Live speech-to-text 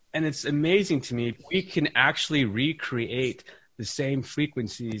And it's amazing to me, we can actually recreate the same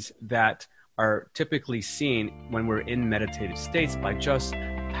frequencies that are typically seen when we're in meditative states by just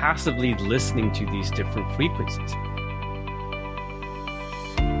passively listening to these different frequencies.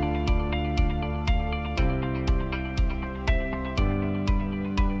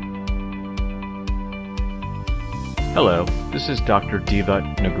 Hello, this is Dr. Diva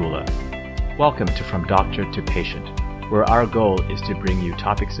Nagula. Welcome to From Doctor to Patient, where our goal is to bring you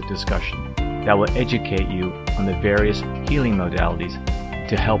topics of discussion that will educate you on the various healing modalities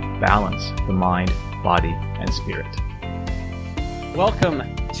to help balance the mind, body, and spirit. Welcome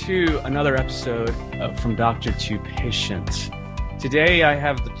to another episode of From Doctor to Patient. Today I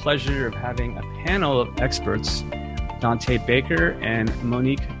have the pleasure of having a panel of experts, Dante Baker and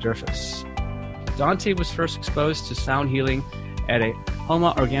Monique Durfus. Dante was first exposed to sound healing at a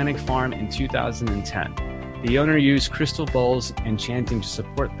Homa Organic Farm in 2010. The owner used crystal bowls and chanting to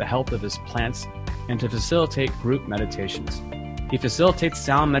support the health of his plants and to facilitate group meditations. He facilitates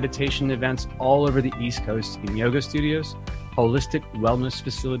sound meditation events all over the East Coast in yoga studios, holistic wellness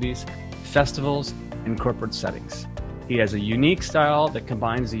facilities, festivals, and corporate settings. He has a unique style that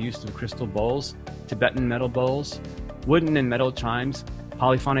combines the use of crystal bowls, Tibetan metal bowls, wooden and metal chimes,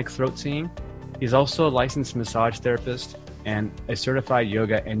 polyphonic throat singing. He's also a licensed massage therapist and a certified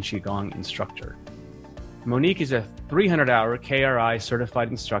yoga and qigong instructor. Monique is a 300-hour KRI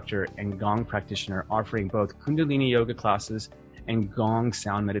certified instructor and gong practitioner, offering both Kundalini yoga classes and gong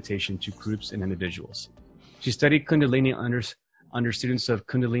sound meditation to groups and individuals. She studied Kundalini under students of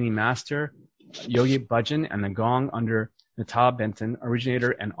Kundalini master Yogi Bhajan and the gong under Natab Benton,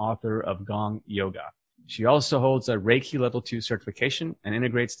 originator and author of Gong Yoga. She also holds a Reiki Level 2 certification and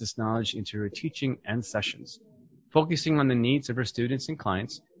integrates this knowledge into her teaching and sessions. Focusing on the needs of her students and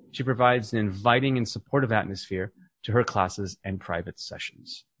clients, she provides an inviting and supportive atmosphere to her classes and private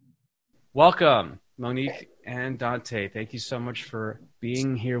sessions. Welcome, Monique and Dante. Thank you so much for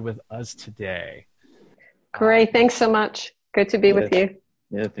being here with us today. Great. Thanks so much. Good to be with you.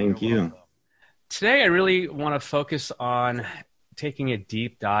 Yeah, thank you. Today, I really want to focus on taking a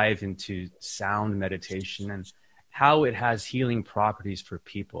deep dive into sound meditation and how it has healing properties for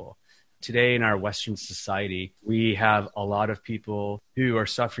people. Today in our Western society, we have a lot of people who are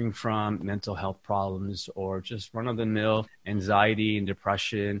suffering from mental health problems or just run-of-the-mill anxiety and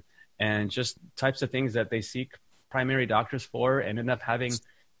depression and just types of things that they seek primary doctors for and end up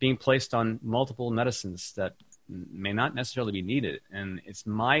being placed on multiple medicines that may not necessarily be needed. And it's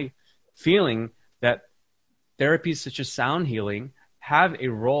my feeling that therapies such as sound healing have a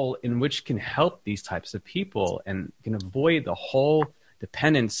role in which can help these types of people and can avoid the whole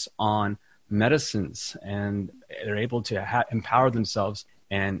dependence on medicines, and they're able to empower themselves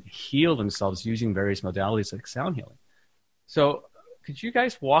and heal themselves using various modalities like sound healing. So could you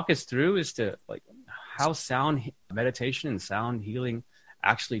guys walk us through as to like how sound meditation and sound healing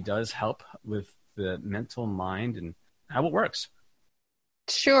actually does help with the mental mind and how it works?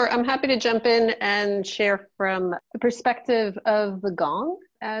 Sure. I'm happy to jump in and share from the perspective of the gong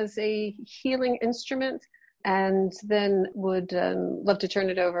as a healing instrument, and then would love to turn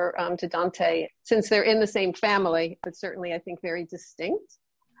it over to Dante, since they're in the same family, but certainly I think very distinct.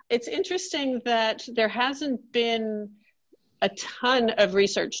 It's interesting that there hasn't been a ton of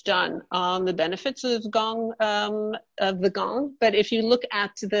research done on the benefits of the gong, but if you look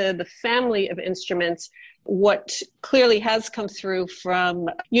at the family of instruments, what clearly has come through from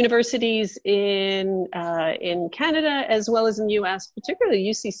universities in Canada as well as in the US, particularly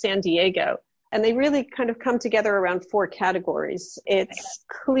UC San Diego, and they really kind of come together around 4 categories. It's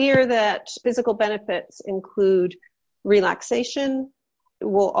clear that physical benefits include relaxation. It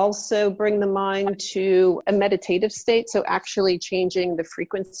will also bring the mind to a meditative state, so actually changing the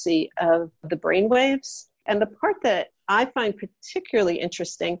frequency of the brain waves. And the part that I find particularly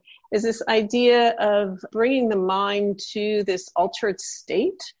interesting is this idea of bringing the mind to this altered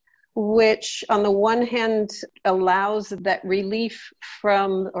state, which on the one hand allows that relief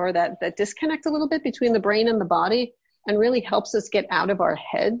from, or that disconnect a little bit between the brain and the body, and really helps us get out of our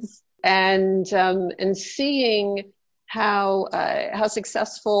heads, and seeing how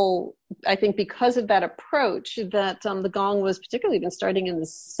successful, I think, because of that approach, that the gong was particularly been starting in the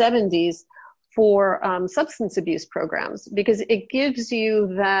 70s for substance abuse programs, because it gives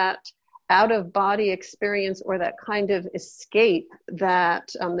you that out-of-body experience or that kind of escape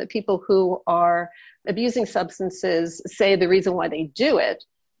that the people who are abusing substances say the reason why they do it,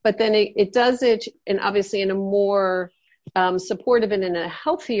 but then it does it obviously in a more supportive and in a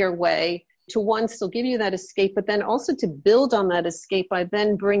healthier way to one, still give you that escape, but then also to build on that escape by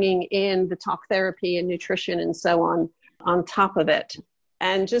then bringing in the talk therapy and nutrition and so on top of it.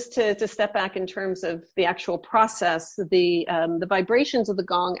 And just to step back in terms of the actual process, the vibrations of the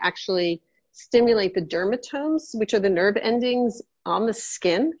gong actually stimulate the dermatomes, which are the nerve endings on the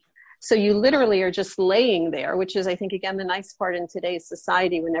skin. So you literally are just laying there, which is, I think, again, the nice part in today's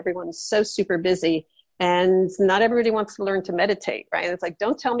society when everyone's so super busy and not everybody wants to learn to meditate, right? It's like,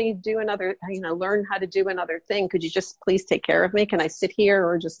 don't tell me learn how to do another thing. Could you just please take care of me? Can I sit here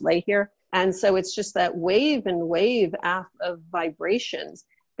or just lay here? And so it's just that wave and wave of vibrations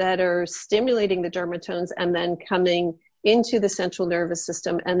that are stimulating the dermatomes and then coming into the central nervous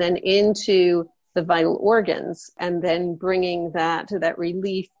system and then into the vital organs, and then bringing that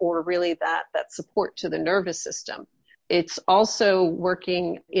relief or really that support to the nervous system. It's also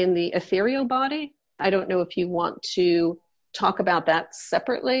working in the ethereal body. I don't know if you want to talk about that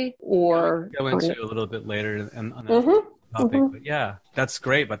separately or go into a little bit later on that topic. But yeah, that's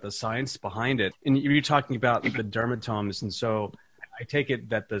great. But the science behind it, and you're talking about the dermatomes, and so I take it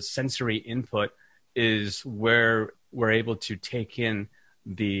that the sensory input is where we're able to take in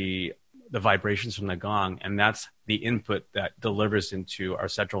the vibrations from the gong, and that's the input that delivers into our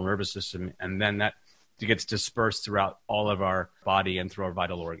central nervous system, and then that gets dispersed throughout all of our body and through our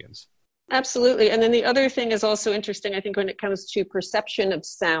vital organs. Absolutely. And then the other thing is also interesting, I think, when it comes to perception of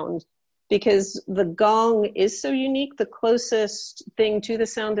sound, because the gong is so unique. The closest thing to the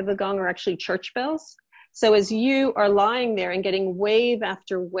sound of the gong are actually church bells. So as you are lying there and getting wave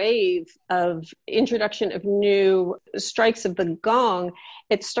after wave of introduction of new strikes of the gong,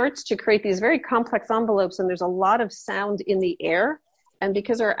 it starts to create these very complex envelopes, and there's a lot of sound in the air. And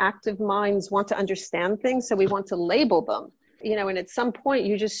because our active minds want to understand things, so we want to label them, and at some point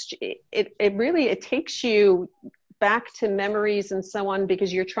it takes you back to memories and so on,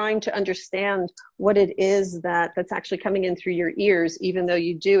 because you're trying to understand what it is that's actually coming in through your ears, even though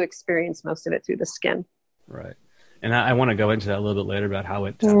you do experience most of it through the skin. Right. And I want to go into that a little bit later about how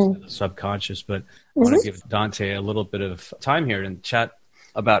it taps into the subconscious, but I want to give Dante a little bit of time here and chat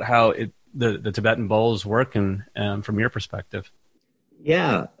about how the Tibetan bowls work and from your perspective.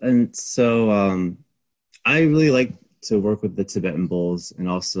 Yeah. And so I really like to work with the Tibetan bowls and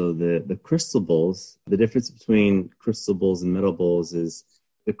also the crystal bowls. The difference between crystal bowls and metal bowls is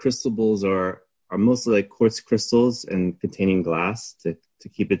the crystal bowls are mostly like quartz crystals and containing glass to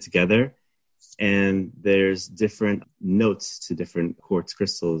keep it together. And there's different notes to different quartz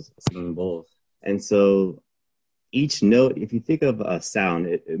crystals in bowls. And so each note, if you think of a sound,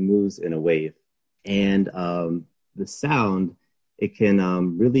 it moves in a wave. And the sound, it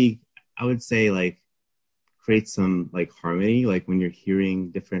can really, I would say, like, create some like harmony. Like when you're hearing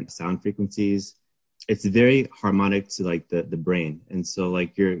different sound frequencies, it's very harmonic to like the brain. And so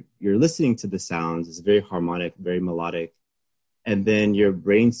like you're listening to the sounds, it's very harmonic, very melodic. And then your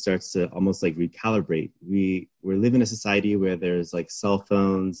brain starts to almost like recalibrate. We live in a society where there's like cell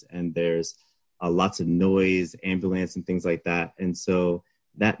phones and there's lots of noise, ambulance and things like that. And so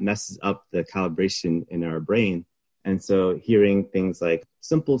that messes up the calibration in our brain. And so hearing things like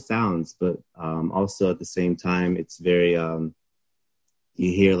simple sounds, but also at the same time, it's very, you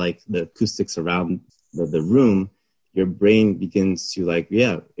hear like the acoustics around the room, your brain begins to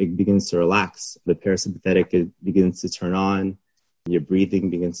it begins to relax. The parasympathetic, it begins to turn on. Your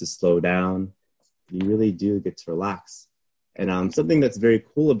breathing begins to slow down. You really do get to relax. And something that's very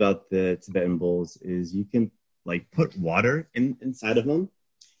cool about the Tibetan bowls is you can like put water inside of them.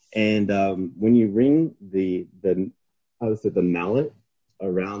 And when you ring the mallet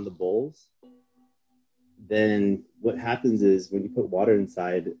around the bowls, then what happens is when you put water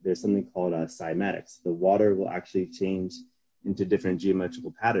inside, there's something called cymatics. The water will actually change into different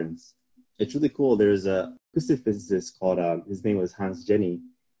geometrical patterns. It's really cool. There's a acoustic physicist called, his name was Hans Jenny,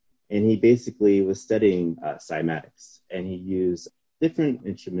 and he basically was studying cymatics, and he used different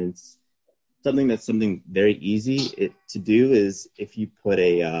instruments. Something very easy to do is if you put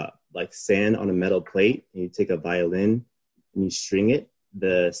like sand on a metal plate, and you take a violin and you string it,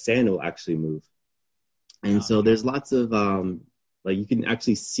 the sand will actually move. And so there's lots of, you can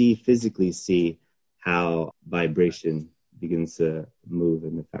actually physically see how vibration begins to move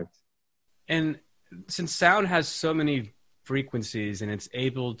and affect. And since sound has so many frequencies and it's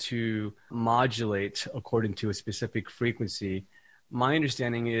able to modulate according to a specific frequency, my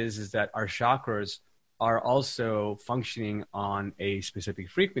understanding is that our chakras are also functioning on a specific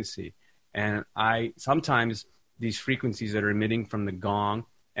frequency. And sometimes these frequencies that are emitting from the gong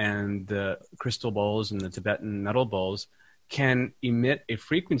and the crystal bowls and the Tibetan metal bowls can emit a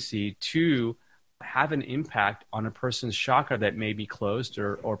frequency to have an impact on a person's chakra that may be closed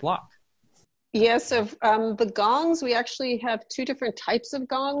or blocked. Yes, so the gongs, we actually have two different types of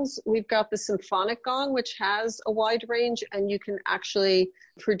gongs. We've got the symphonic gong, which has a wide range, and you can actually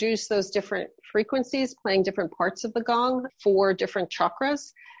produce those different frequencies, playing different parts of the gong for different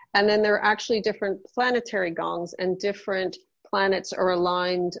chakras. And then there are actually different planetary gongs, and different planets are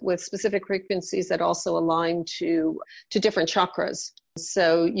aligned with specific frequencies that also align to different chakras.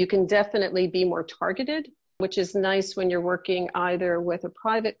 So you can definitely be more targeted, which is nice when you're working either with a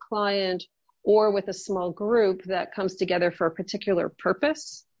private client or with a small group that comes together for a particular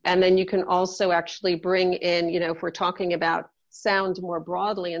purpose. And then you can also actually bring in, if we're talking about sound more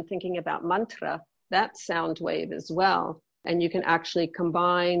broadly and thinking about mantra, that sound wave as well. And you can actually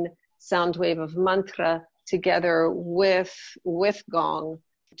combine sound wave of mantra together with gong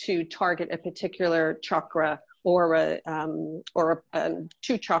to target a particular chakra or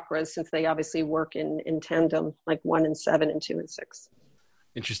two chakras, since they obviously work in tandem, like 1 and 7 and 2 and 6.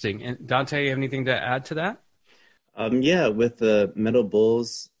 Interesting. And Dante, you have anything to add to that? Yeah, with the metal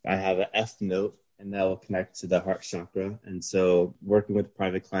bowls, I have an F note, and that will connect to the heart chakra. And so working with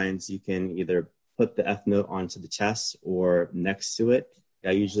private clients, you can either put the F note onto the chest or next to it.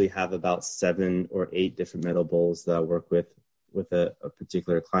 I usually have about 7 or 8 different metal bowls that I work with a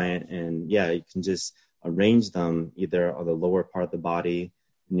particular client. And yeah, you can just arrange them either on the lower part of the body,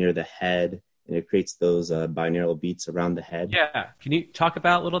 near the head, and it creates those binaural beats around the head. Yeah. Can you talk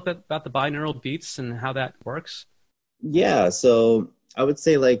about a little bit about the binaural beats and how that works? Yeah. So I would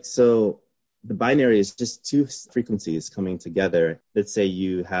say the binary is just 2 frequencies coming together. Let's say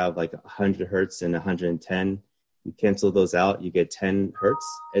you have like 100 hertz and 110. You cancel those out, you get 10 hertz.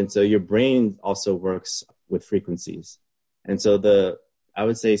 And so your brain also works with frequencies. And so I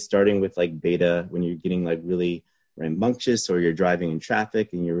would say starting with like beta, when you're getting like really rambunctious or you're driving in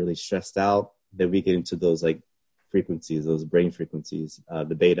traffic and you're really stressed out, then we get into those like frequencies, those brain frequencies,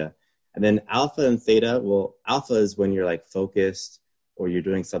 the beta. And then alpha and theta, well, alpha is when you're like focused or you're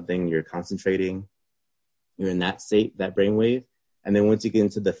doing something, you're concentrating, you're in that state, that brainwave. And then once you get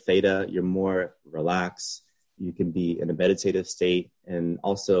into the theta, you're more relaxed. You can be in a meditative state. And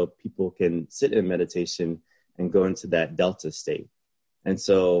also people can sit in meditation and go into that delta state. And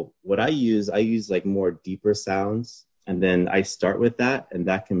so what I use like more deeper sounds. And then I start with that, and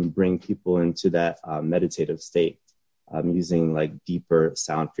that can bring people into that meditative state using like deeper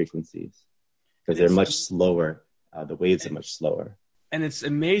sound frequencies because they're much slower. The waves are much slower. And it's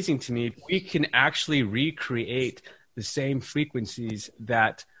amazing to me. We can actually recreate the same frequencies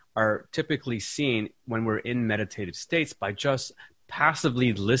that are typically seen when we're in meditative states by just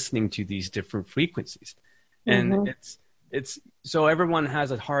passively listening to these different frequencies. And it's so everyone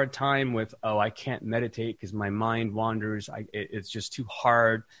has a hard time with, I can't meditate because my mind wanders. It's just too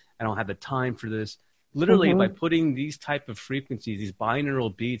hard. I don't have the time for this. Literally, by putting these type of frequencies, these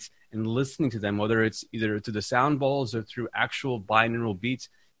binaural beats, and listening to them, whether it's either to the sound bowls or through actual binaural beats,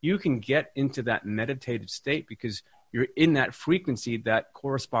 you can get into that meditative state because you're in that frequency that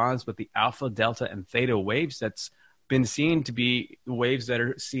corresponds with the alpha, delta, and theta waves that's been seen to be waves that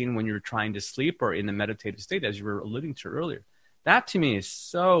are seen when you're trying to sleep or in the meditative state, as you were alluding to earlier. That to me is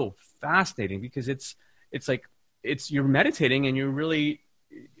so fascinating because it's like you're meditating and you're really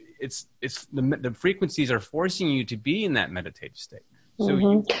the frequencies are forcing you to be in that meditative state. So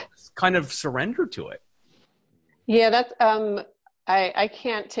you kind of surrender to it. Yeah, that's I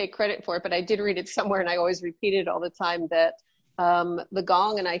can't take credit for it, but I did read it somewhere, and I always repeat it all the time that the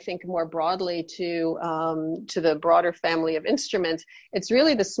gong, and I think more broadly to the broader family of instruments, it's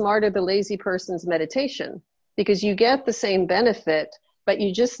really the smarter the lazy person's meditation, because you get the same benefit, but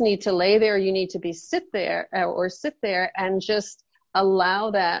you just need to lay there. You need to sit there and just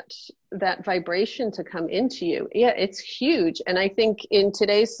allow that vibration to come into you. Yeah, it's huge. And I think in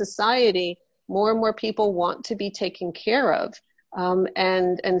today's society, more and more people want to be taken care of.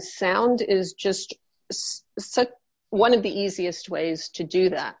 And sound is just such one of the easiest ways to do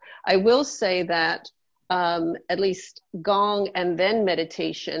that. I will say that at least gong and then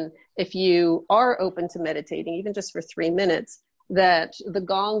meditation, if you are open to meditating, even just for 3 minutes, that the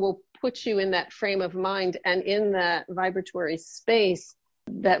gong will put you in that frame of mind and in that vibratory space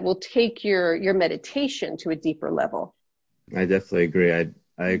that will take your meditation to a deeper level. I definitely agree. I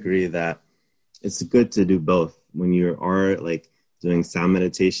agree that it's good to do both. When you are like doing sound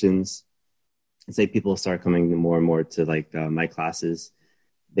meditations, it's like people start coming more and more to like my classes.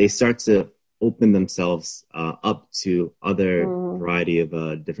 They start to open themselves up to other variety of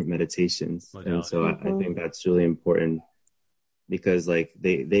different meditations. And so I think that's really important because like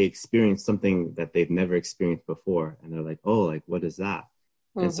they experience something that they've never experienced before. And they're like, oh, like, what is that?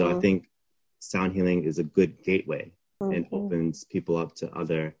 And so I think sound healing is a good gateway and opens people up to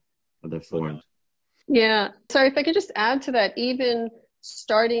other they're formed. Yeah. Sorry, if I could just add to that, even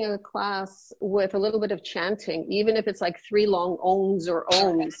starting a class with a little bit of chanting, even if it's like 3 long ohms or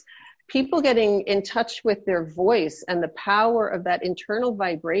ohms, people getting in touch with their voice and the power of that internal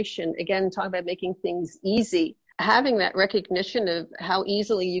vibration, again, talking about making things easy, having that recognition of how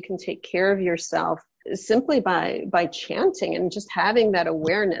easily you can take care of yourself simply by chanting and just having that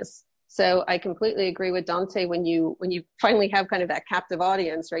awareness. So I completely agree with Dante. When you finally have kind of that captive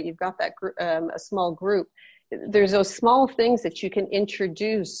audience, right? You've got that a small group. There's those small things that you can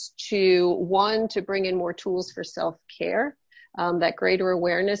introduce to bring in more tools for self-care, that greater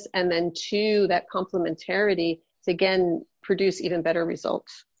awareness, and then 2, that complementarity to again produce even better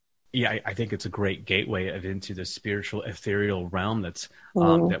results. Yeah, I think it's a great gateway into the spiritual ethereal realm that's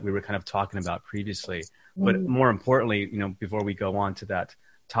that we were kind of talking about previously. But more importantly, before we go on to that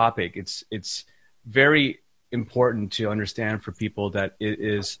topic, it's very important to understand for people that it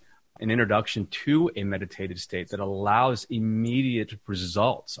is an introduction to a meditative state that allows immediate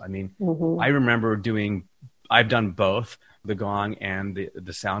results. I mean, I remember I've done both the gong and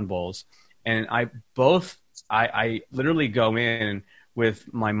the sound bowls, and I literally go in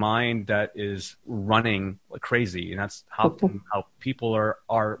with my mind that is running like crazy, and that's how people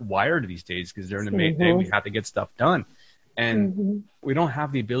are wired these days, because they're in the midday, we have to get stuff done. And we don't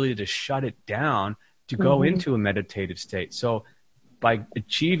have the ability to shut it down to go into a meditative state. So by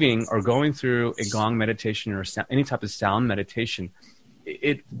achieving or going through a gong meditation or any type of sound meditation,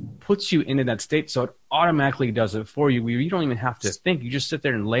 it puts you into that state. So it automatically does it for you. You don't even have to think. You just sit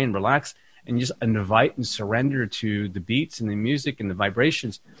there and lay and relax and just invite and surrender to the beats and the music and the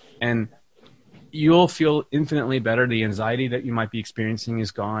vibrations. And you'll feel infinitely better. The anxiety that you might be experiencing is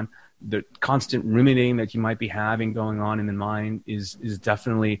gone. The constant ruminating that you might be having going on in the mind is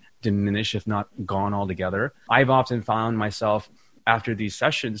definitely diminished, if not gone altogether. I've often found myself after these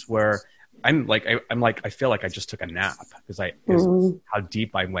sessions where I feel like I just took a nap because how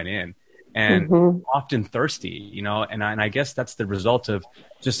deep I went in, and often thirsty, and I guess that's the result of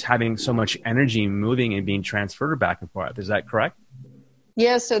just having so much energy moving and being transferred back and forth. Is that correct?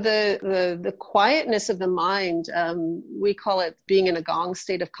 Yeah, so the quietness of the mind, we call it being in a gong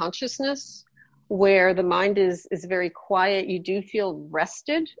state of consciousness, where the mind is very quiet. You do feel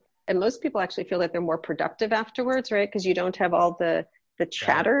rested, and most people actually feel that they're more productive afterwards, right? Because you don't have all the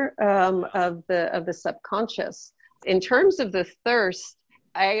chatter of the subconscious. In terms of the thirst,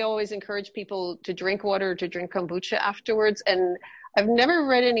 I always encourage people to drink water, to drink kombucha afterwards. And I've never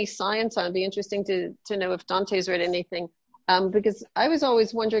read any science on it. It'd be interesting to know if Dante's read anything. Because I was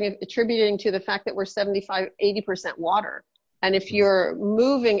always wondering if attributing to the fact that we're 75-80% water. And if you're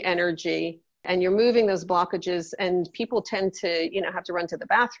moving energy and you're moving those blockages, and people tend to, have to run to the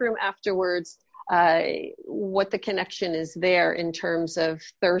bathroom afterwards, what the connection is there in terms of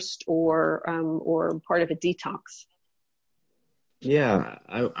thirst or part of a detox. Yeah,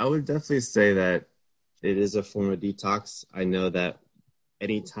 I would definitely say that it is a form of detox. I know that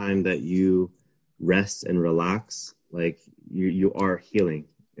anytime that you rest and relax, like you are healing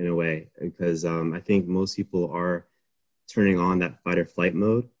in a way, because I think most people are turning on that fight or flight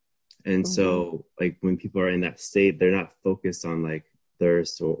mode. And so like when people are in that state, they're not focused on like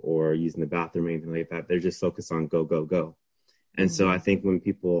thirst or using the bathroom or anything like that. They're just focused on go, go, go. And so I think when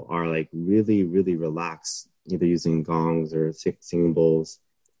people are like really, really relaxed, either using gongs or singing bowls,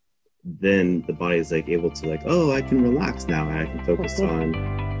 then the body is like able to like, oh, I can relax now and I can focus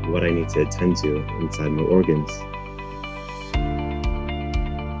on what I need to attend to inside my organs.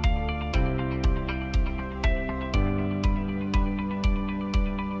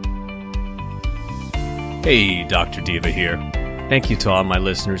 Hey, Dr. Diva here. Thank you to all my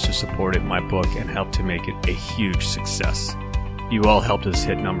listeners who supported my book and helped to make it a huge success. You all helped us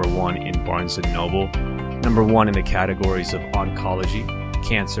hit number 1 in Barnes & Noble, number 1 in the categories of oncology,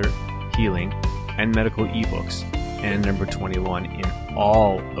 cancer, healing, and medical ebooks, and number 21 in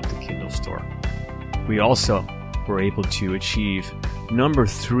all of the Kindle store. We also were able to achieve number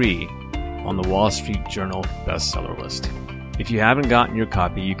 3 on the Wall Street Journal bestseller list. If you haven't gotten your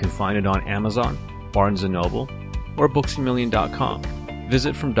copy, you can find it on Amazon, Barnes & Noble, or booksamillion.com.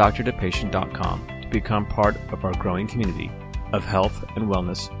 Visit FromDoctorToPatient.com to become part of our growing community of health and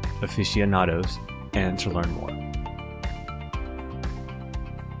wellness aficionados and to learn more.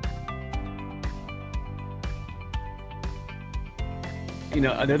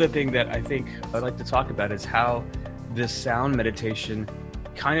 Another thing that I think I'd like to talk about is how this sound meditation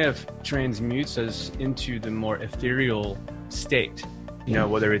kind of transmutes us into the more ethereal state.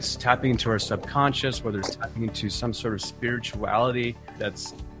 Whether it's tapping into our subconscious, whether it's tapping into some sort of spirituality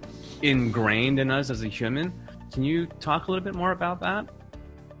that's ingrained in us as a human. Can you talk a little bit more about that?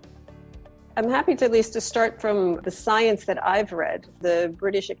 I'm happy to at least to start from the science that I've read. The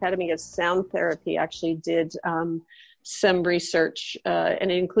British Academy of Sound Therapy actually did some research,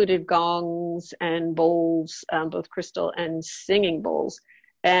 and it included gongs and bowls, both crystal and singing bowls.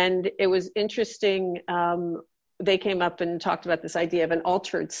 And it was interesting. They came up and talked about this idea of an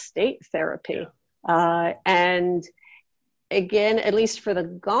altered state therapy. And again, at least for the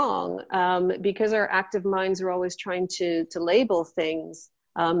gong, because our active minds are always trying to label things,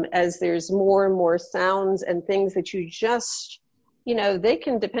 as there's more and more sounds and things that you just, they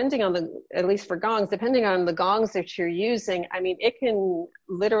can, depending on at least for gongs, depending on the gongs that you're using, I mean, it can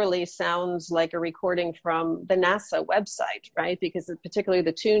literally sound like a recording from the NASA website, right? Because particularly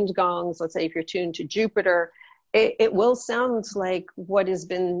the tuned gongs, let's say if you're tuned to Jupiter, it will sound like what has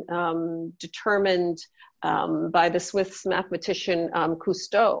been determined by the Swiss mathematician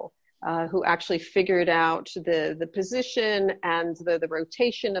Cousteau, who actually figured out the position and the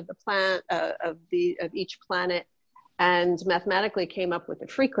rotation of the planet of each planet, and mathematically came up with the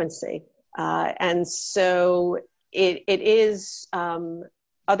frequency. And so it is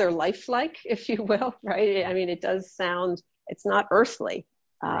other lifelike, if you will, right? I mean, it does sound, it's not earthly.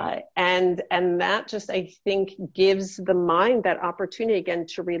 And that just, I think, gives the mind that opportunity again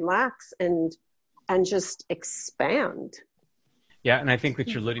to relax and just expand. Yeah, and I think what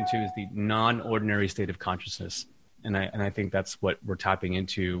you're alluding to is the non-ordinary state of consciousness, and I think that's what we're tapping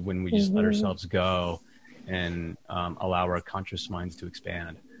into when we just let ourselves go and allow our conscious minds to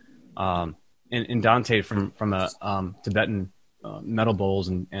expand. And Dante, from a Tibetan metal bowls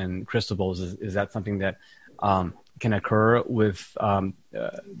and crystal bowls, is that something that can occur with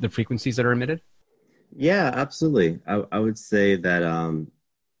the frequencies that are emitted? Yeah, absolutely. I would say that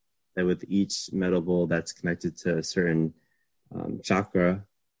that with each metal bowl that's connected to a certain chakra,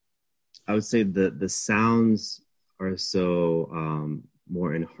 I would say the sounds are so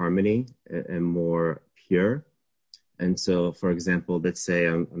more in harmony and more pure. And so, for example, let's say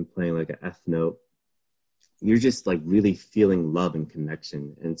I'm playing like an F note, you're just like really feeling love and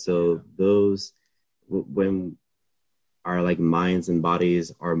connection. And so those, when our like minds and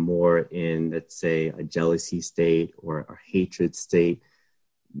bodies are more in, let's say, a jealousy state or a hatred state,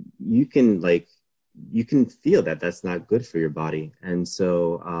 you can feel that that's not good for your body. And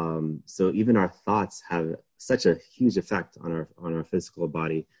so so even our thoughts have such a huge effect on our physical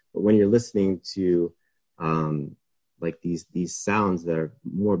body. But when you're listening to like these sounds that are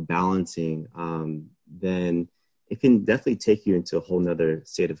more balancing, then it can definitely take you into a whole nother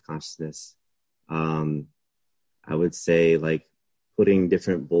state of consciousness. I would say like putting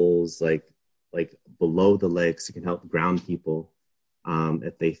different bowls like below the legs, it can help ground people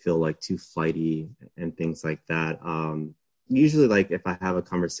if they feel like too flighty and things like that. Usually, like if I have a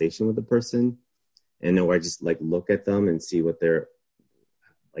conversation with a person and or I just like look at them and see what they're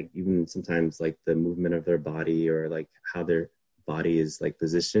like, even sometimes like the movement of their body or like how their body is like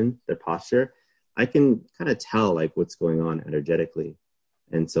positioned, their posture, I can kind of tell like what's going on energetically.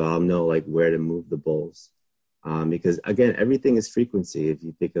 And so I'll know like where to move the bowls. Because again, everything is frequency. If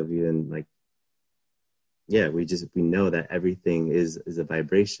you think of even like, yeah, we know that everything is a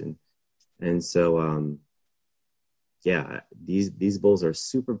vibration. And so, yeah, these bowls are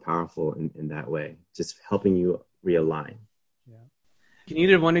super powerful in that way, just helping you realign. Yeah. Can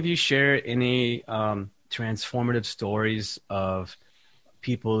either one of you share any transformative stories of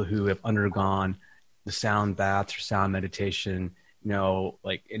people who have undergone the sound baths or sound meditation,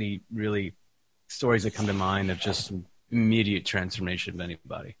 like any really stories that come to mind of just immediate transformation of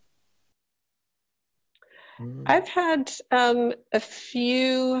anybody? I've had a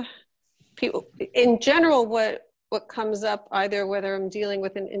few people. In general, what comes up, either whether I'm dealing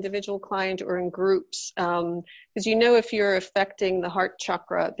with an individual client or in groups, because if you're affecting the heart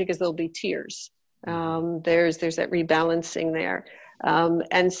chakra, because there'll be tears. There's that rebalancing there.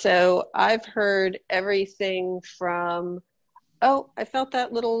 And so I've heard everything from, oh, I felt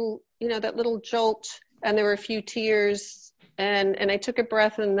that little jolt, and there were a few tears, and I took a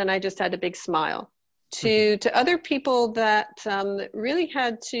breath, and then I just had a big smile. To other people that really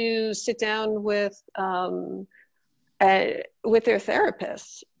had to sit down with their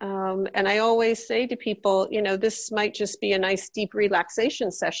therapist. And I always say to people, this might just be a nice deep relaxation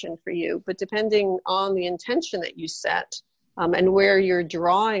session for you, but depending on the intention that you set and where you're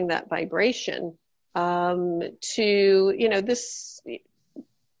drawing that vibration, this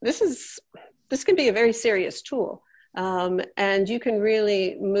can be a very serious tool. And you can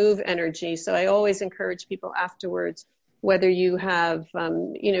really move energy. So I always encourage people afterwards, whether you have,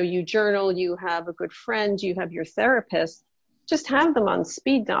 you journal, you have a good friend, you have your therapist, just have them on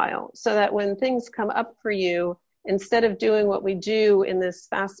speed dial so that when things come up for you, instead of doing what we do in this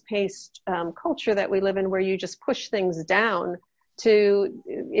fast-paced culture that we live in, where you just push things down,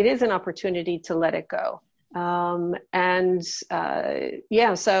 it is an opportunity to let it go.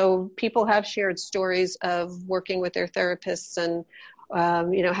 So people have shared stories of working with their therapists and,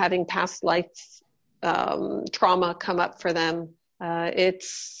 having past life trauma come up for them. It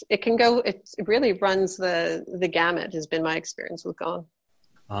really runs the gamut, has been my experience with Gong.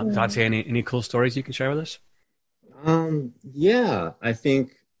 Dante, any cool stories you can share with us? I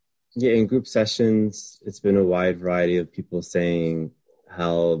think, in group sessions, it's been a wide variety of people saying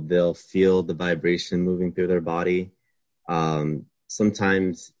how they'll feel the vibration moving through their body.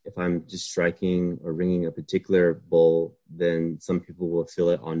 Sometimes if I'm just striking or ringing a particular bowl, then some people will feel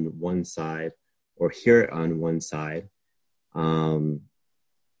it on one side or hear it on one side.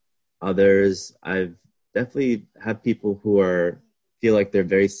 Others, I've definitely had people who feel like they're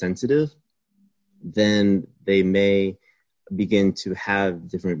very sensitive. Then they may begin to have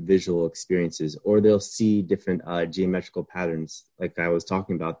different visual experiences, or they'll see different geometrical patterns, like I was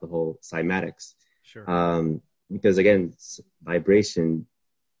talking about, the whole cymatics. Sure. Because again, vibration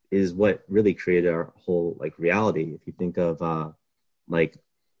is what really created our whole reality. If you think of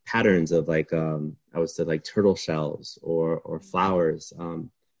patterns of I would say turtle shells or flowers,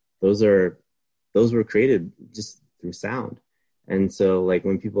 those were created just through sound. And so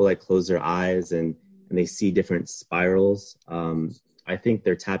when people close their eyes and they see different spirals, I think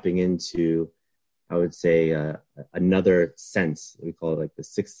they're tapping into, I would say, another sense. We call it the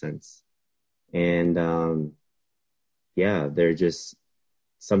sixth sense. And they're just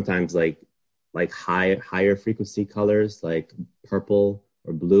sometimes higher frequency colors like purple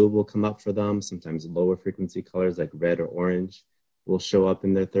or blue will come up for them. Sometimes lower frequency colors like red or orange will show up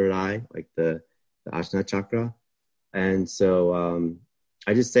in their third eye, like the Ajna chakra. And so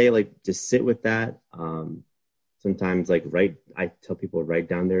I just say just sit with that. Sometimes I tell people write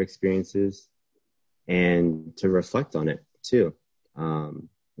down their experiences and to reflect on it too.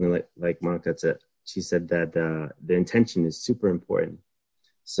 Like Monica said, she said that the intention is super important.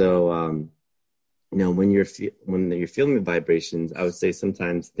 So when you're feeling the vibrations, I would say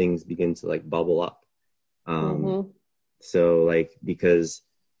sometimes things begin to bubble up. So because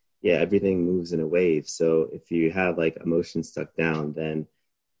everything moves in a wave. So if you have emotions stuck down, then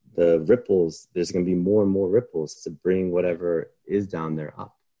the ripples, there's going to be more and more ripples to bring whatever is down there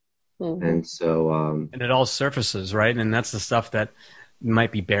up. And so and it all surfaces, right? And that's the stuff that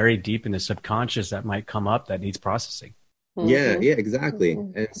might be buried deep in the subconscious that might come up that needs processing. Yeah, exactly.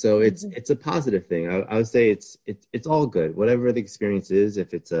 And so it's a positive thing. I would say it's all good, whatever the experience is.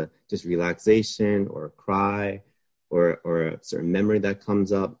 If it's just relaxation or a cry or a certain memory that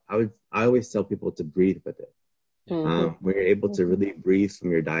comes up, I always tell people to breathe with it. When you're able to really breathe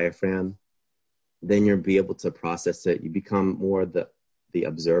from your diaphragm, then you'll be able to process it. You become more the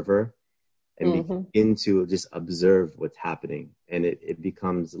observer and begin to just observe what's happening. And it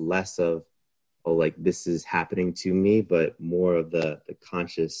becomes less of, this is happening to me, but more of the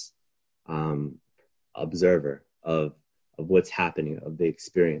conscious observer of what's happening, of the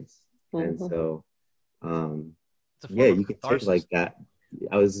experience. And so, you can take that.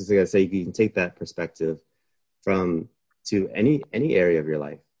 I was just going to say, you can take that perspective to any area of your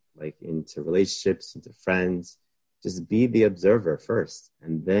life, into relationships, into friends. Just be the observer first,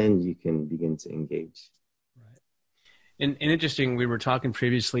 and then you can begin to engage. Right. And interesting, we were talking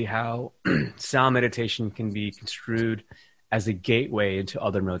previously how sound meditation can be construed as a gateway into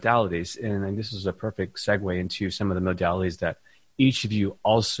other modalities. And this is a perfect segue into some of the modalities that each of you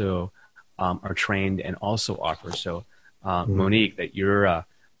also are trained and also offer. So Monique, that you're a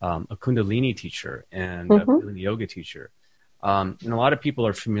Kundalini teacher and a Kundalini yoga teacher. And a lot of people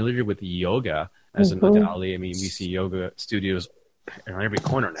are familiar with yoga as a modality. I mean, we see yoga studios on every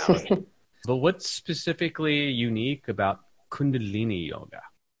corner now. But what's specifically unique about Kundalini yoga?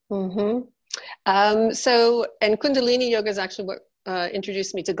 And Kundalini yoga is actually what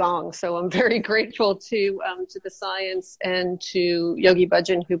introduced me to Gong. So I'm very grateful to the science and to Yogi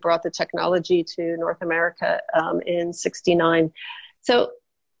Bhajan, who brought the technology to North America in '69. So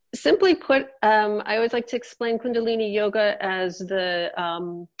simply put, I always like to explain Kundalini yoga as the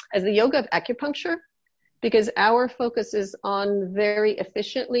yoga of acupuncture, because our focus is on very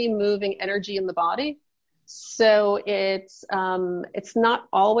efficiently moving energy in the body. So it's not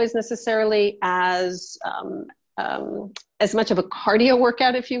always necessarily as much of a cardio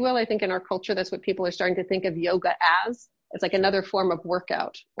workout, if you will. I think in our culture, that's what people are starting to think of yoga as. It's like another form of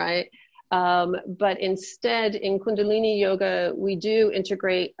workout, right? But instead, in Kundalini yoga, we do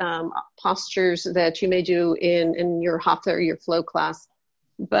integrate postures that you may do in your Hatha or your flow class,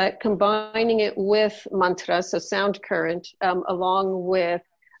 but combining it with mantra, so sound current, along with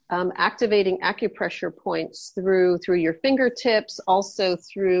activating acupressure points through your fingertips, also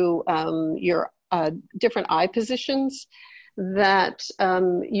through your different eye positions, that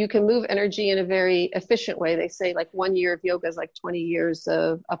you can move energy in a very efficient way. They say like 1 year of yoga is like 20 years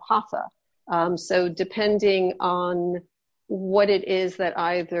of hatha. So depending on what it is that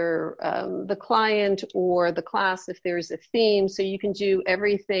either the client or the class, if there's a theme, so you can do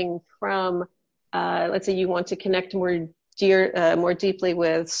everything from, let's say you want to connect more deeply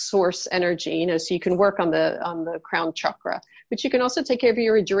with source energy, so you can work on the crown chakra, but you can also take care of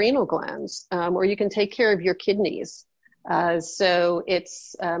your adrenal glands, or you can take care of your kidneys. So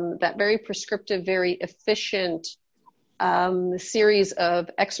it's that very prescriptive, very efficient series of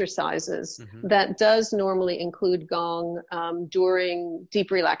exercises that does normally include gong during deep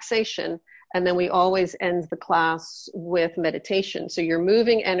relaxation. And then we always end the class with meditation. So you're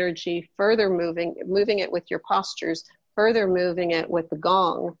moving energy, further moving it with your postures, further moving it with the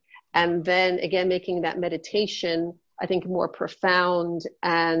gong, and then again making that meditation, I think, more profound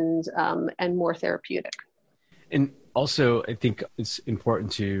and more therapeutic. And also, I think it's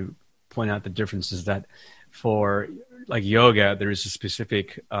important to point out the differences that for like yoga, there is a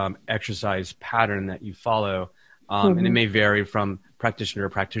specific exercise pattern that you follow, and it may vary from practitioner to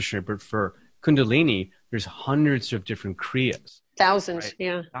practitioner. But for Kundalini, there's hundreds of different kriyas. Thousands, right?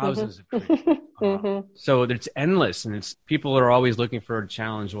 yeah. Thousands of kriyas. So it's endless, and people are always looking for a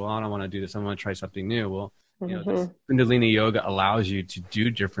challenge. Well, I don't want to do this. I want to try something new. Well, this Kundalini yoga allows you to do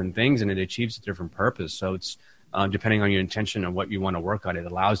different things, and it achieves a different purpose. So it's depending on your intention and what you want to work on, it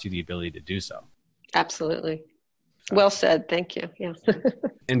allows you the ability to do so. Absolutely. Well said. Thank you. Yeah.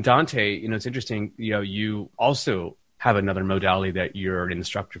 And Dante, it's interesting, you also have another modality that you're an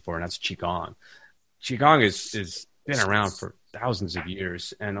instructor for, and that's Qigong. Qigong is been around for thousands of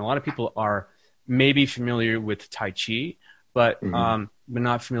years, and a lot of people are maybe familiar with Tai Chi, but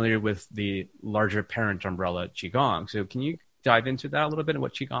not familiar with the larger parent umbrella Qigong. So can you dive into that a little bit and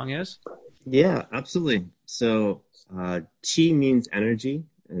what Qigong is? Yeah, absolutely. So Qi means energy.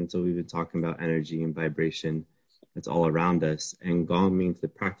 And so we've been talking about energy and vibration that's all around us. And Gong means the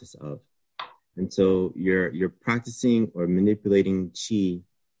practice of. And so you're practicing or manipulating Qi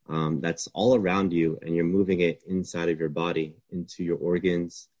that's all around you, and you're moving it inside of your body into your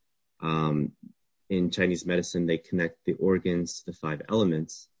organs. In Chinese medicine, they connect the organs to the 5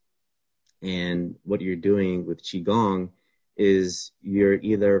 elements. And what you're doing with Qigong is you're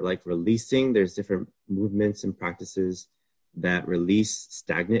either like releasing, there's different movements and practices that release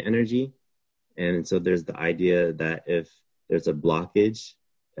stagnant energy. And so there's the idea that if there's a blockage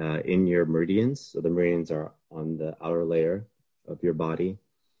in your meridians, so the meridians are on the outer layer of your body,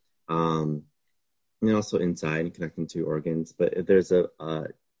 and also inside and connecting to your organs. But if there's a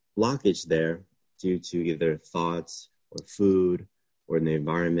blockage there due to either thoughts or food or in the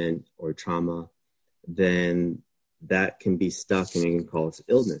environment or trauma, then that can be stuck and it can cause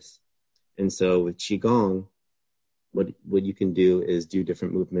illness. And so with Qigong, what you can do is do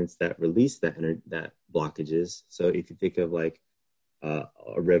different movements that release that blockages. So if you think of like a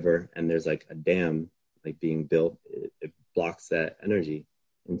river and there's like a dam like being built, it blocks that energy.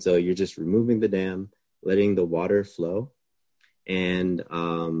 And so you're just removing the dam, letting the water flow. And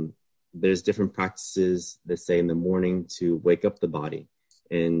there's different practices that say in the morning to wake up the body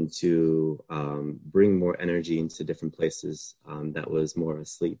and to bring more energy into different places that was more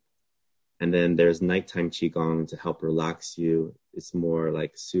asleep. And then there's nighttime Qigong to help relax you. It's more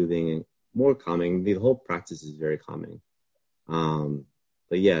like soothing and more calming. The whole practice is very calming.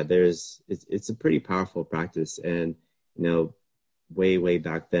 But yeah, it's a pretty powerful practice. And, way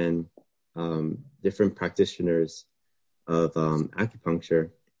back then, different practitioners of acupuncture,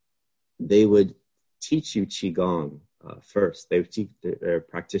 they would teach you Qigong first. They would teach their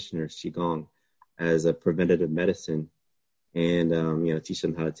practitioners Qigong as a preventative medicine. And, teach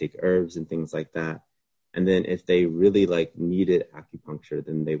them how to take herbs and things like that. And then if they really needed acupuncture,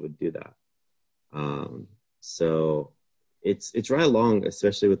 then they would do that. So it's right along,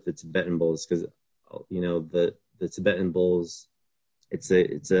 especially with the Tibetan bowls, because, the Tibetan bowls, it's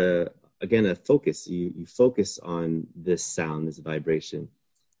a focus. You focus on this sound, this vibration.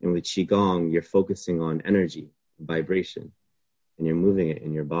 And with Qigong, you're focusing on energy, vibration, and you're moving it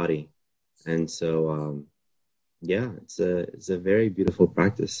in your body. And so, it's a very beautiful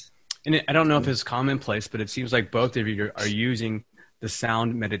practice. And I don't know if it's commonplace, but it seems like both of you are using the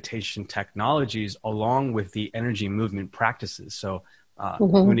sound meditation technologies along with the energy movement practices. So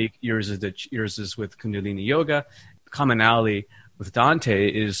Monique, yours is with Kundalini Yoga. Commonality with Dante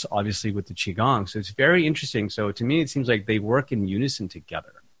is obviously with the Qigong. So it's very interesting. So to me, it seems like they work in unison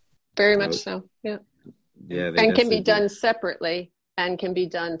together. Very much so. Yeah. Yeah. And can be done separately and can be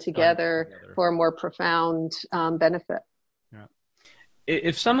done together for a more profound benefit. Yeah.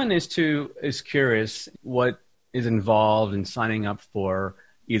 If someone is curious what is involved in signing up for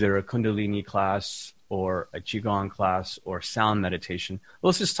either a Kundalini class or a Qigong class or sound meditation,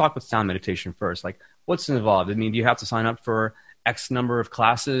 let's just talk with sound meditation first. Like, what's involved? I mean, do you have to sign up for X number of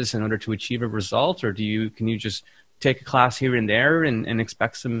classes in order to achieve a result, or can you just take a class here and there and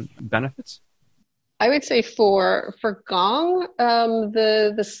expect some benefits? I would say for Gong,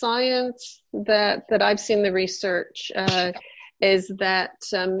 the science that I've seen, the research is that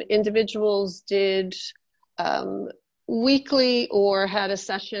individuals did weekly or had a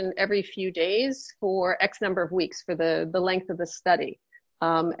session every few days for X number of weeks for the length of the study.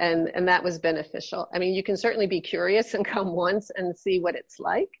 And that was beneficial. I mean, you can certainly be curious and come once and see what it's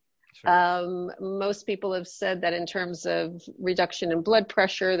like. Sure. Most people have said that in terms of reduction in blood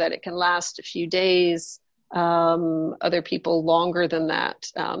pressure, that it can last a few days, other people longer than that.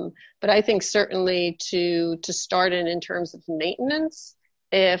 But I think certainly to start in terms of maintenance,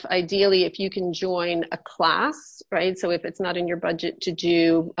 if you can join a class, right? So if it's not in your budget to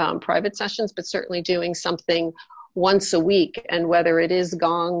do private sessions, but certainly doing something once a week, and whether it is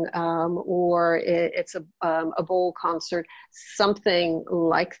Gong or it's a bowl concert, something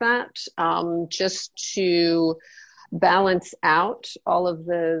like that, just to balance out all of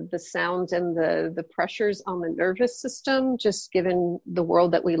the sounds and the pressures on the nervous system, just given the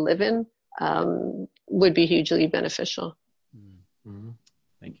world that we live in, would be hugely beneficial. Mm-hmm.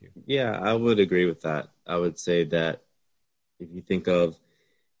 Thank you. Yeah, I would agree with that. I would say that if you think of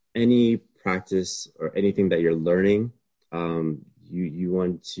any practice or anything that you're learning, you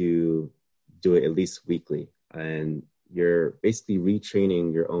want to do it at least weekly, and you're basically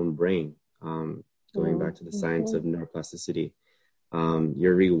retraining your own brain. Going back to the science of neuroplasticity,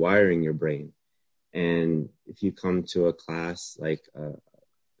 you're rewiring your brain. And if you come to a class like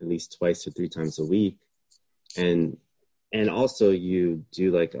at least twice or 3 times a week, and also you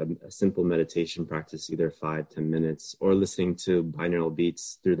do like a simple meditation practice, either 5-10 minutes, or listening to binaural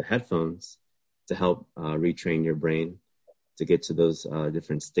beats through the headphones to help retrain your brain to get to those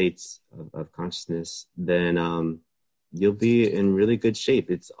different states of consciousness, then you'll be in really good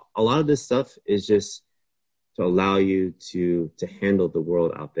shape. It's a lot of this stuff is just to allow you to handle the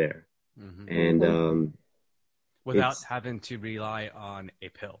world out there. Mm-hmm. And without having to rely on a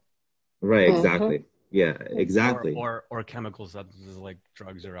pill. Right, exactly. Yeah, exactly. Or chemical substances like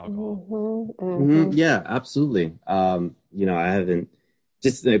drugs or alcohol. Mm-hmm. Mm-hmm. Yeah, absolutely. I haven't,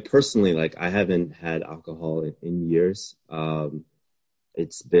 just personally, like I haven't had alcohol in years.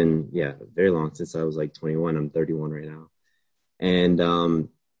 It's been, very long, since I was like 21. I'm 31 right now. And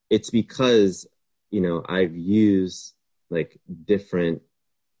it's because, I've used like different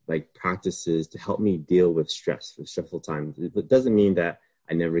like practices to help me deal with stressful times. It doesn't mean that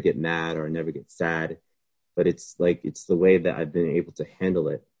I never get mad or I never get sad, but it's the way that I've been able to handle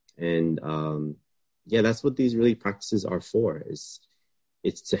it. And that's what these really practices are for,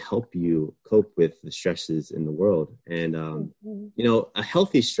 it's to help you cope with the stresses in the world. And, a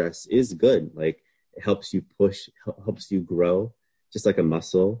healthy stress is good. Like it helps you push, helps you grow, just like a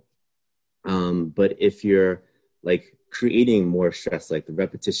muscle. But if you're like creating more stress, like the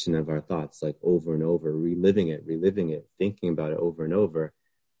repetition of our thoughts, like over and over, reliving it, thinking about it over and over,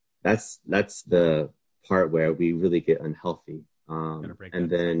 that's the part where we really get unhealthy. And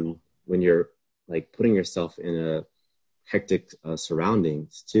then when you're like putting yourself in a hectic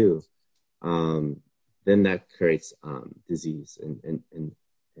surroundings too, then that creates disease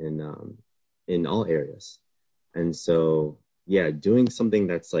in all areas. And so, doing something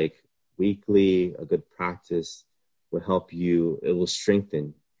that's like weekly, a good practice will help you. It will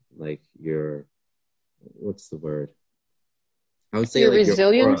strengthen like your, what's the word? I would say your like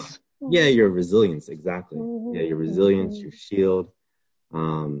resilience. Your resilience. Exactly. Mm-hmm. Yeah. Your resilience, your shield.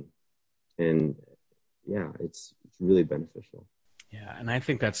 It's really beneficial. Yeah. And I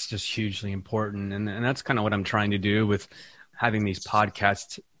think that's just hugely important. And that's kind of what I'm trying to do with having these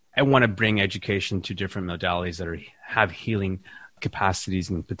podcasts. I want to bring education to different modalities that have healing capacities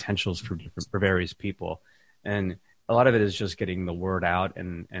and potentials for various people. And a lot of it is just getting the word out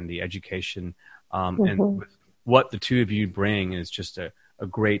and the education. And with what the two of you bring is just a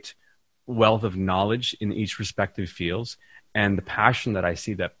great wealth of knowledge in each respective fields, and the passion that I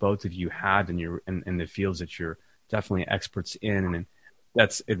see that both of you have in the fields that you're definitely experts in. And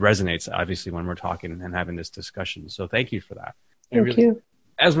it resonates obviously when we're talking and having this discussion. So thank you for that. Thank you.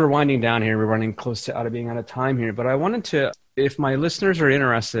 as we're winding down here, we're running close to being out of time here, but I wanted to, if my listeners are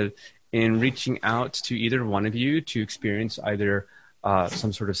interested in reaching out to either one of you to experience either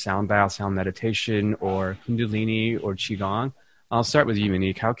some sort of sound bath, sound meditation, or Kundalini or Qigong, I'll start with you,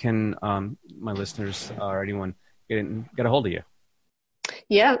 Monique. How can my listeners or anyone get a hold of you?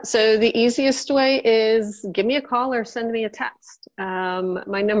 Yeah, so the easiest way is give me a call or send me a text.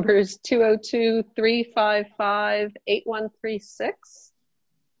 My number is 202-355-8136.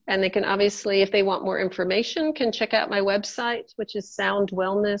 And they can obviously, if they want more information, can check out my website, which is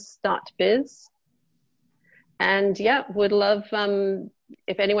soundwellness.biz. And yeah, would love,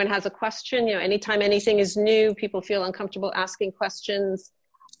 if anyone has a question, anytime anything is new, people feel uncomfortable asking questions.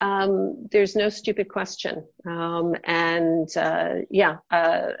 There's no stupid question. I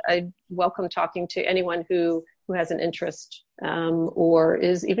welcome talking to anyone who has an interest or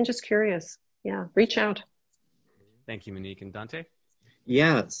is even just curious. Yeah, reach out. Thank you, Monique. And Dante?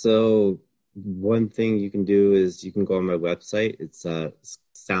 Yeah, so one thing you can do is you can go on my website. It's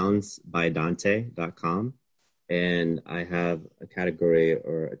soundsbydante.com. And I have a category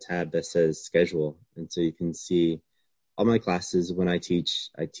or a tab that says schedule. And so you can see all my classes. When I teach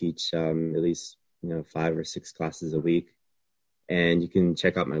at least 5 or 6 classes a week, and you can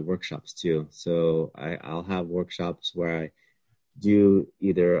check out my workshops too. So I'll have workshops where I do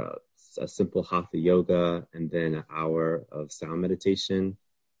either a simple hatha yoga and then an hour of sound meditation,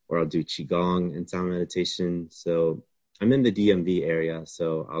 or I'll do qigong and sound meditation. So I'm in the DMV area,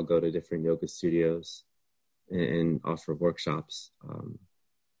 so I'll go to different yoga studios and offer workshops.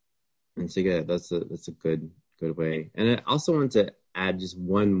 And so yeah, that's a good way. And I also want to add just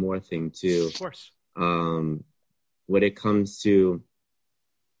one more thing too. Of course. When it comes to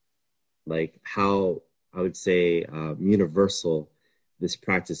like how I would say universal this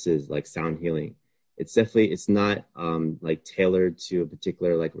practice is, like sound healing. It's not like tailored to a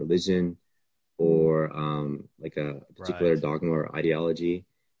particular like religion or like a particular dogma or ideology.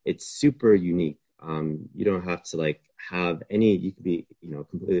 It's super unique. You don't have to like have any, you could be,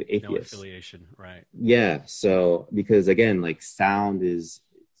 completely atheist. No affiliation, right. Yeah. So, because again, like sound it's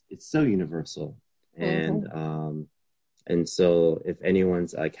so universal. And, and so if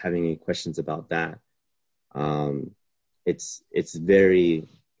anyone's like having any questions about that, it's very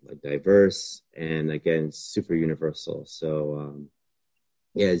like diverse and again, super universal. So,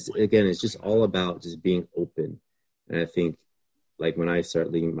 it's just all about just being open. And I think like when I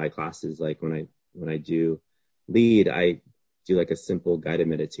start leading my classes, like when I do lead, I do like a simple guided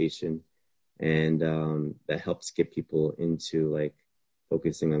meditation, and that helps get people into like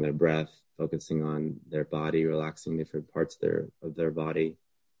focusing on their breath, focusing on their body, relaxing different parts of their body.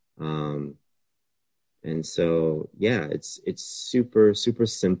 And so, yeah, it's super, super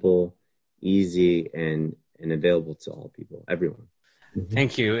simple, easy, and available to all people, everyone.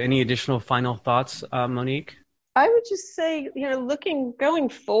 Thank you. Any additional final thoughts, Monique? I would just say, going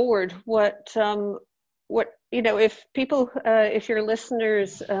forward, if people, if your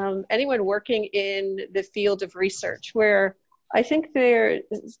listeners, anyone working in the field of research, where I think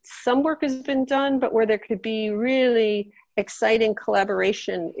some work has been done, but where there could be really exciting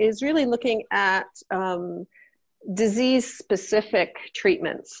collaboration is really looking at disease-specific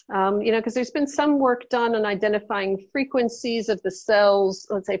treatments. Because there's been some work done on identifying frequencies of the cells,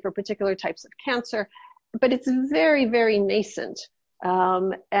 let's say for particular types of cancer, but it's very, very nascent.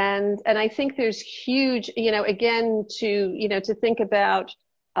 And I think there's huge, again, to think about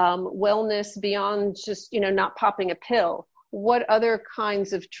wellness beyond just, not popping a pill. What other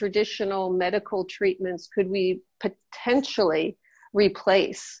kinds of traditional medical treatments could we potentially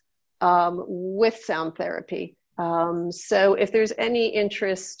replace with sound therapy? So if there's any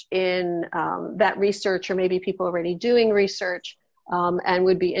interest in that research, or maybe people already doing research and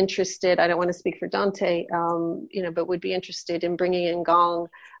would be interested, I don't want to speak for Dante, but would be interested in bringing in Gong,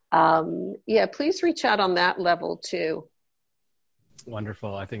 please reach out on that level too.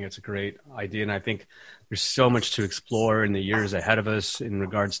 Wonderful. I think it's a great idea. And I think there's so much to explore in the years ahead of us in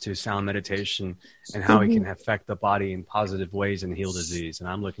regards to sound meditation and how it can affect the body in positive ways and heal disease. And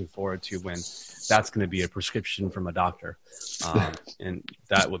I'm looking forward to when that's going to be a prescription from a doctor. And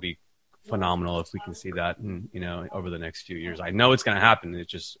that would be phenomenal if we can see that in, over the next few years. I know it's going to happen.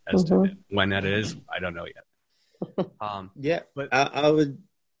 It's just as to when that is, I don't know yet. But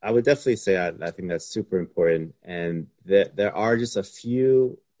I would definitely say I think that's super important. And there are just a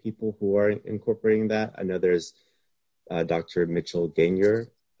few people who are incorporating that. I know there's Dr. Mitchell Gaynor.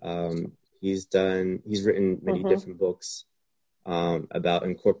 He's written many different books about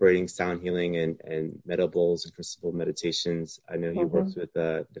incorporating sound healing and metta bowls and crystal bowl meditations. I know he works with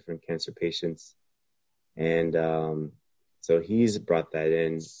different cancer patients. And So he's brought that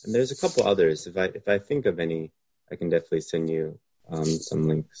in, and there's a couple others. If I think of any, I can definitely send you some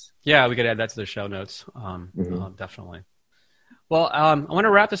links. Yeah, we could add that to the show notes. Definitely. Well, I want to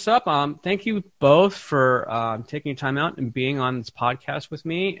wrap this up. Thank you both for taking time out and being on this podcast with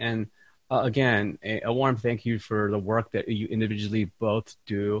me. And again, a warm thank you for the work that you individually both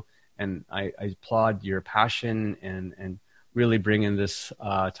do. And I applaud your passion and really bringing this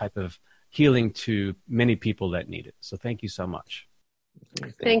type of healing to many people that need it. So thank you so much.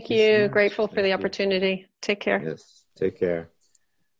 Thank you. So much. Grateful for the opportunity. Take care. Yes, take care.